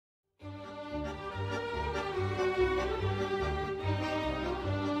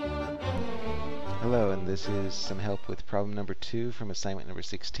Hello, and this is some help with problem number 2 from assignment number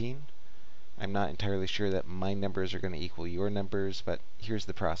 16. I'm not entirely sure that my numbers are going to equal your numbers, but here's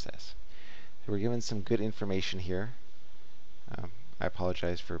the process. So we're given some good information here. I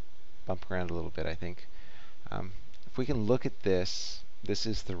apologize for bumping around a little bit, I think. If we can look at this, this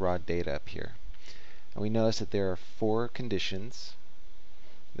is the raw data up here. And we notice that there are 4 conditions,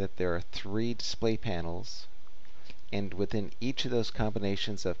 that there are 3 display panels, and within each of those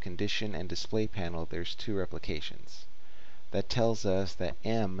combinations of condition and display panel, there's 2 replications. That tells us that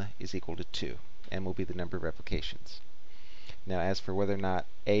m is equal to 2. M will be the number of replications. Now, as for whether or not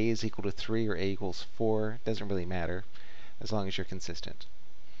a is equal to 3 or a equals 4, doesn't really matter, as long as you're consistent.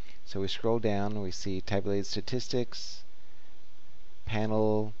 So we scroll down and we see tabulated statistics,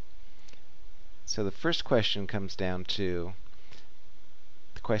 panel. So the first question comes down to,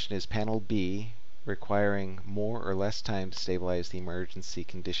 the question is panel B requiring more or less time to stabilize the emergency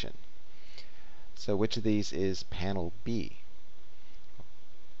condition. So which of these is panel B?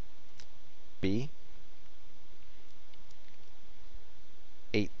 B,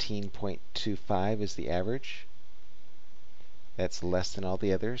 18.25 is the average. That's less than all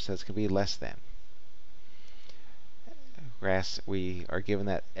the others, so it's going to be less than. Whereas we are given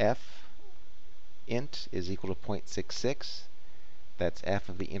that f int is equal to 0.66. That's f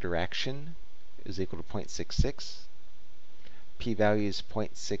of the interaction is equal to 0.66. P-value is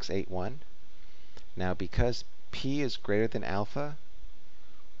 0.681. Now, because p is greater than alpha,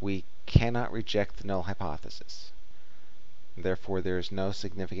 we cannot reject the null hypothesis. Therefore, there is no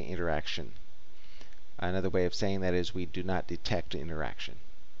significant interaction. Another way of saying that is we do not detect an interaction.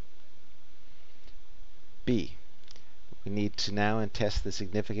 B. We need to now test the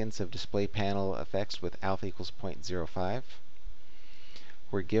significance of display panel effects with alpha equals 0.05.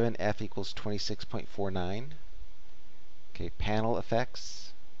 We're given f equals 26.49. Okay, panel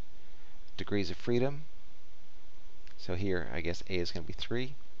effects, degrees of freedom. So here, I guess a is going to be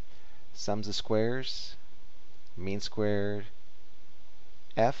 3. Sums of squares, mean squared,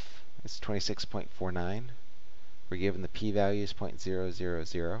 f is 26.49. We're given the p-value is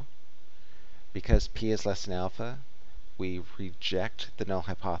 0.000. Because p is less than alpha, we reject the null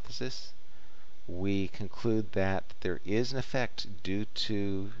hypothesis. We conclude that there is an effect due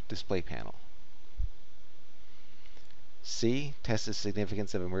to display panel. C, test the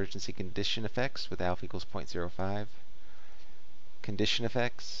significance of emergency condition effects with alpha equals 0.05. Condition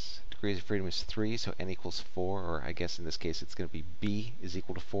effects, degrees of freedom is 3, so n equals 4, or I guess in this case it's going to be b is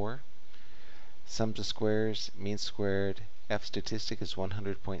equal to 4. Sums of squares, mean squared, f statistic is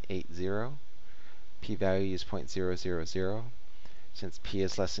 100.80. P-value is 0.000. Since p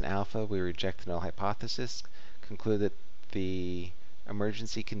is less than alpha, we reject the null hypothesis, conclude that the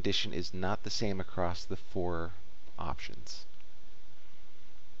emergency condition is not the same across the 4 options.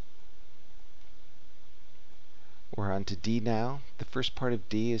 We're on to D now. The first part of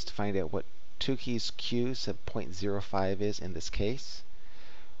D is to find out what Tukey's Q sub 0.05 is in this case.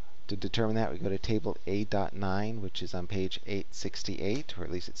 To determine that, we go to table A.9, which is on page 868, or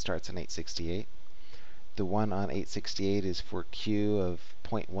at least it starts on 868. The one on 868 is for Q of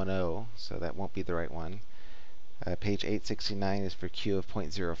 0.10, so that won't be the right one. Page 869 is for Q of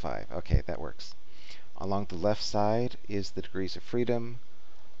 0.05. Okay, that works. Along the left side is the degrees of freedom.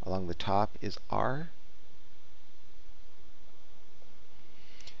 Along the top is R.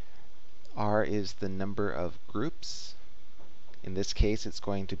 R is the number of groups. In this case, it's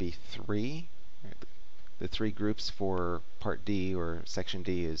going to be 3. The 3 groups for part D, or section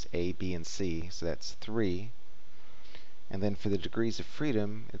D, is A, B, and C, so that's 3. And then for the degrees of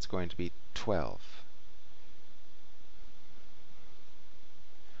freedom, it's going to be 12.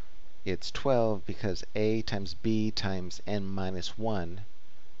 It's 12 because A times B times n minus 1,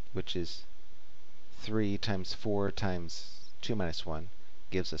 which is 3 times 4 times 2 minus 1,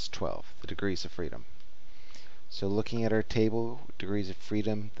 gives us 12, the degrees of freedom. So looking at our table, degrees of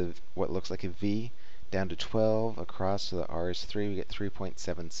freedom, what looks like a V, down to 12 across, so the R is 3, we get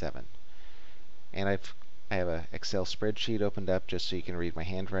 3.77. And I have an Excel spreadsheet opened up just so you can read my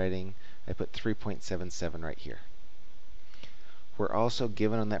handwriting. I put 3.77 right here. We're also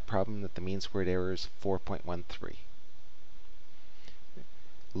given on that problem that the mean squared error is 4.13.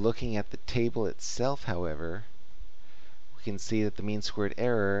 Looking at the table itself, however, we can see that the mean squared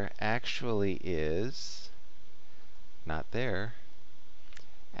error actually is not there.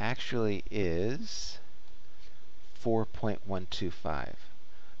 Actually is 4.125.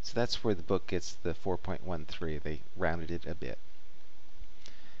 So that's where the book gets the 4.13. They rounded it a bit.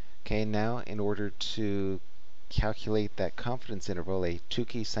 Okay, now in order to calculate that confidence interval, a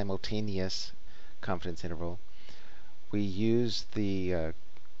Tukey simultaneous confidence interval, we use the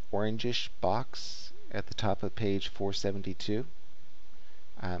orangish box at the top of page 472.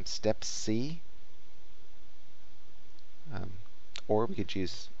 Step C, or we could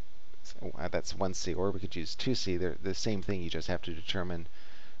use, that's 1C, or we could use 2C. They're the same thing, you just have to determine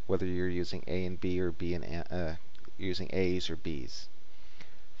whether you're using A and B or B and using A's or B's.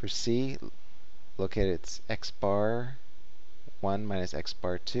 For C, look at its x bar 1 minus x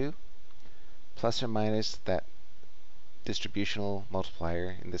bar 2, plus or minus that distributional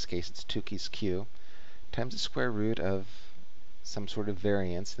multiplier, in this case it's Tukey's Q, times the square root of some sort of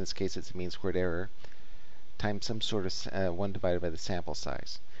variance, in this case it's a mean squared error, times some sort of 1 divided by the sample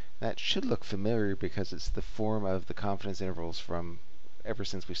size. That should look familiar because it's the form of the confidence intervals from ever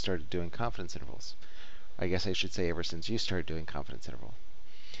since we started doing confidence intervals. I guess I should say ever since you started doing confidence interval.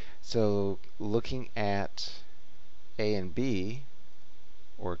 So looking at A and B,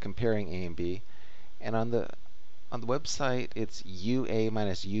 or comparing A and B, and on the website it's UA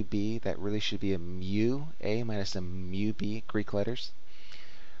minus UB. That really should be a mu A minus a mu B, Greek letters.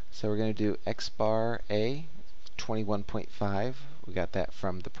 So we're going to do x bar A, 21.5. We got that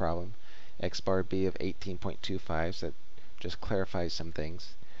from the problem. X bar B of 18.25, so that just clarifies some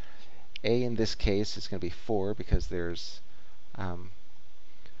things. A in this case is going to be 4 because there's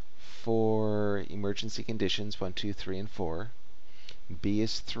 4 emergency conditions, 1, 2, 3, and 4. B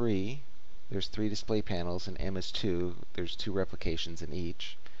is 3. There's 3 display panels, and M is 2. There's 2 replications in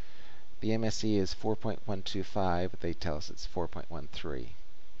each. The MSE is 4.125, but they tell us it's 4.13.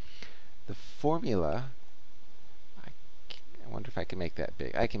 The formula, I wonder if I can make that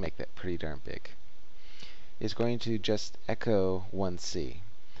big. I can make that pretty darn big. Is going to just echo 1C.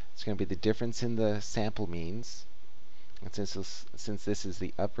 It's going to be the difference in the sample means. And since this is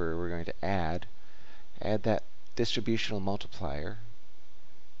the upper, we're going to add that distributional multiplier,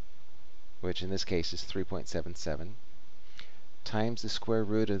 which in this case is 3.77, times the square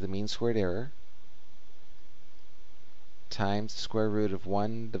root of the mean squared error, times the square root of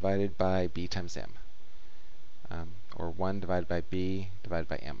 1 divided by B times M, or 1 divided by B divided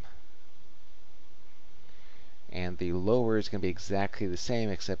by M. And the lower is going to be exactly the same,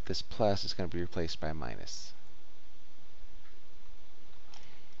 except this plus is going to be replaced by a minus.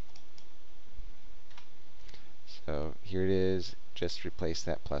 So here it is, just replace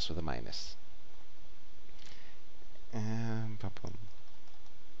that plus with a minus.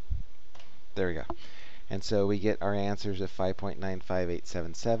 There we go. And so we get our answers of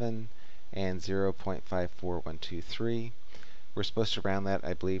 5.95877 and 0.54123. We're supposed to round that,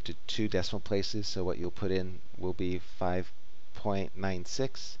 I believe, to 2 decimal places, so what you'll put in will be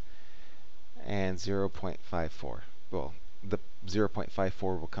 5.96 and 0.54. Well, the 0.54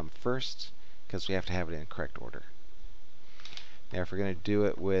 will come first because we have to have it in correct order. Now, if we're going to do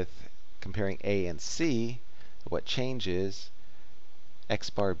it with comparing A and C, what changes, x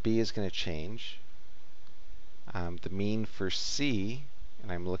bar B is going to change. The mean for C,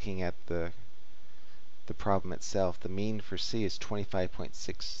 and I'm looking at the problem itself, the mean for C is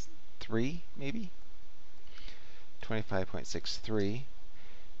 25.63, maybe? 25.63.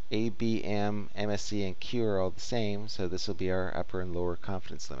 A, B, M, MSE, and Q are all the same, so this will be our upper and lower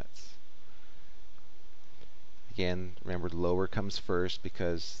confidence limits. Again, remember lower comes first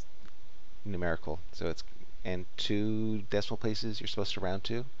because numerical, so it's, and 2 decimal places you're supposed to round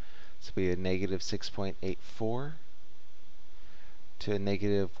to. So it'll be a negative 6.84 to a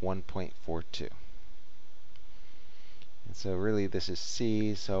negative 1.42. And so really this is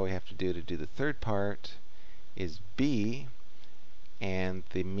C, so all we have to do the third part is B, and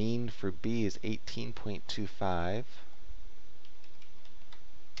the mean for B is 18.25.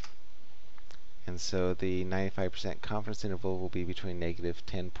 And so the 95% confidence interval will be between negative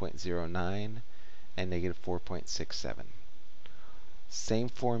 10.09 and negative 4.67. Same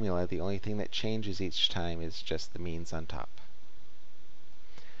formula, the only thing that changes each time is just the means on top.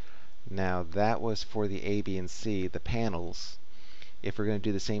 Now that was for the A, B, and C, the panels. If we're going to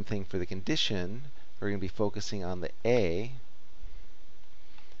do the same thing for the condition, we're going to be focusing on the A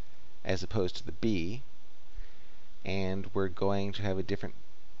as opposed to the B, and we're going to have a different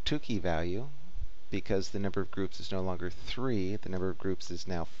Tukey value because the number of groups is no longer 3, the number of groups is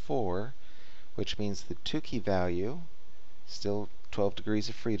now 4, which means the Tukey value, still 12 degrees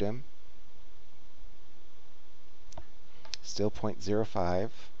of freedom, still 0.05,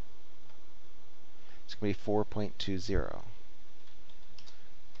 it's going to be 4.20.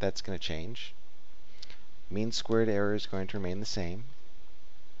 That's going to change. Mean squared error is going to remain the same.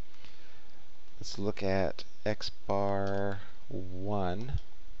 Let's look at x bar 1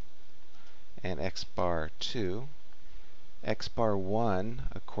 and x bar 2. X bar 1,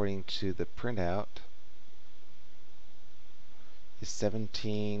 according to the printout, is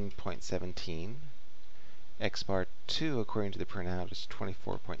 17.17. X bar 2, according to the printout, is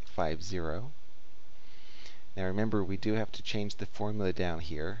 24.50. Now remember, we do have to change the formula down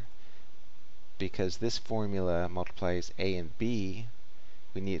here. Because this formula multiplies A and B,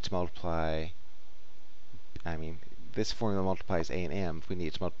 we need it to multiply, this formula multiplies A and M, we need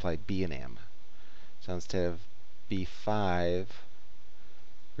it to multiply B and M. So instead of B5,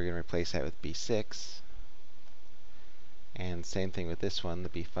 we're going to replace that with B6. And same thing with this one, the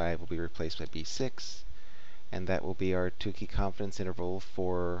B5 will be replaced by B6. And that will be our Tukey confidence interval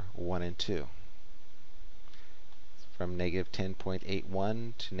for 1 and 2. From negative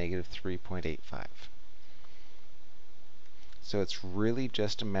 10.81 to negative 3.85. So it's really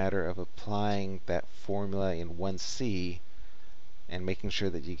just a matter of applying that formula in 1C and making sure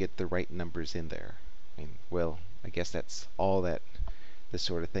that you get the right numbers in there. Well, I guess that's all that this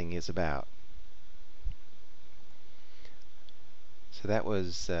sort of thing is about. So that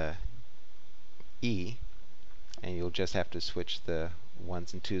was E, and you'll just have to switch the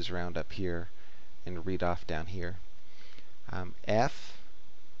 1s and 2s around up here and read off down here. F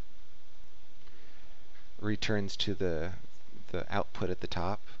returns to the output at the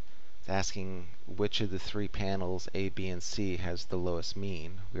top. It's asking which of the 3 panels, A, B, and C, has the lowest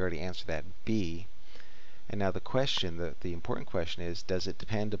mean. We already answered that, B. And now the question, the important question is, does it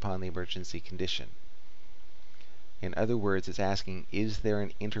depend upon the emergency condition? In other words, it's asking, is there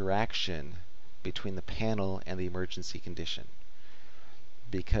an interaction between the panel and the emergency condition?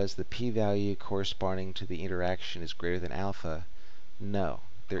 Because the p-value corresponding to the interaction is greater than alpha, no,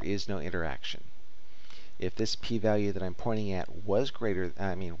 there is no interaction. If this p-value that I'm pointing at was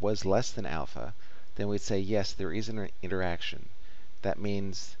was less than alpha, then we'd say yes, there is an interaction. That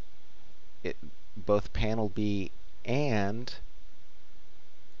means both panel B and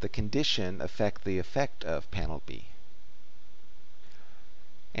the condition affect the effect of panel B.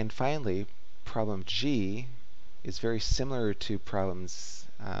 And finally, problem G is very similar to problems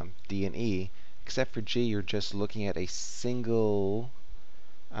D and E, except for G, you're just looking at a single,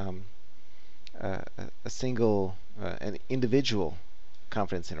 an individual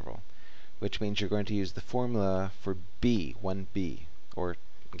confidence interval, which means you're going to use the formula for B, 1B, or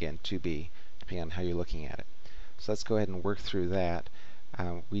again 2B, depending on how you're looking at it. So let's go ahead and work through that.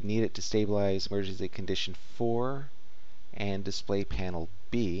 We need it to stabilize emergency condition 4 and display panel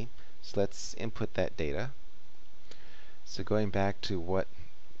B. So let's input that data. So going back to what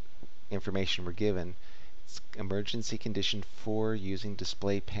information we're given, it's emergency condition 4 using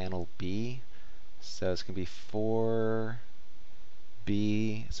display panel B. So it's going to be 4B,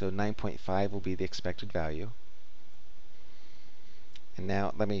 so 9.5 will be the expected value. And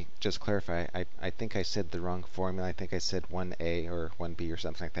now let me just clarify, I think I said the wrong formula. I think I said 1A or 1B or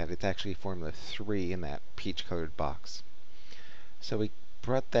something like that. It's actually formula 3 in that peach colored box. So we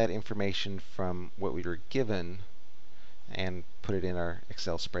brought that information from what we were given and put it in our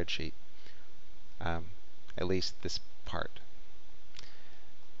Excel spreadsheet, at least this part.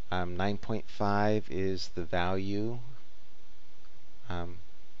 9.5 is the value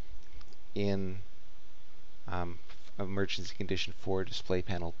in emergency condition 4 display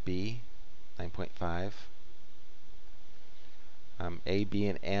panel B, 9.5. A, B,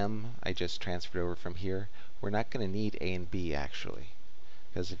 and M I just transferred over from here. We're not going to need A and B actually,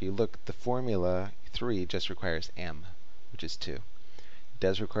 because if you look, the formula 3 just requires M, which is 2. It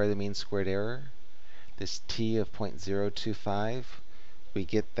does require the mean squared error. This T of 0.025, we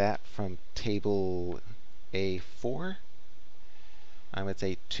get that from table A4. It's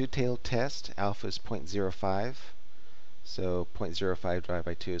a two-tailed test. Alpha is 0.05. So 0.05 divided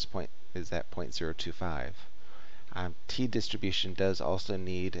by 2 is that 0.025. T distribution does also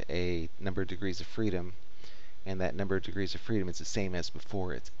need a number of degrees of freedom, and that number of degrees of freedom is the same as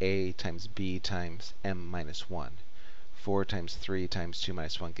before. It's A times B times M minus 1. 4 times 3 times 2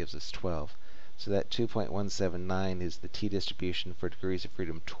 minus 1 gives us 12. So that 2.179 is the T distribution for degrees of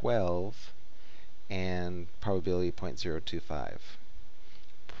freedom 12 and probability 0.025,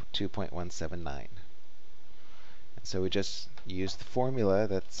 2.179. So we just use the formula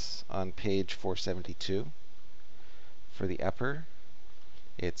that's on page 472. For the upper,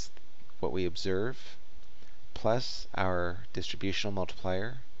 it's what we observe plus our distributional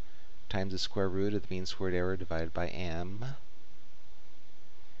multiplier times the square root of the mean squared error divided by M.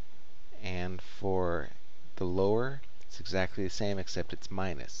 And for the lower, it's exactly the same except it's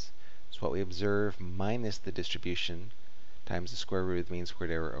minus. So what we observe minus the distribution times the square root of the mean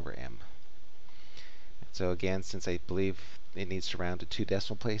squared error over M. So again, since I believe it needs to round to 2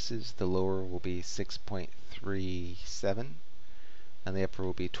 decimal places, the lower will be 6.37 and the upper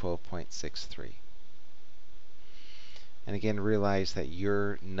will be 12.63. And again, realize that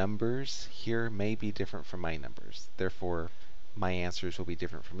your numbers here may be different from my numbers. Therefore, my answers will be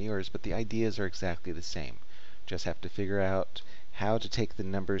different from yours, but the ideas are exactly the same. Just have to figure out how to take the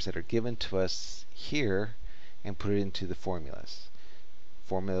numbers that are given to us here and put it into the formulas.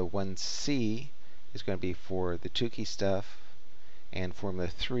 Formula 1C is going to be for the Tukey stuff, and Formula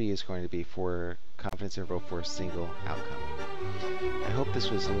 3 is going to be for confidence interval for a single outcome. I hope this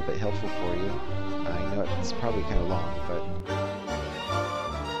was a little bit helpful for you. I know it's probably kind of long, but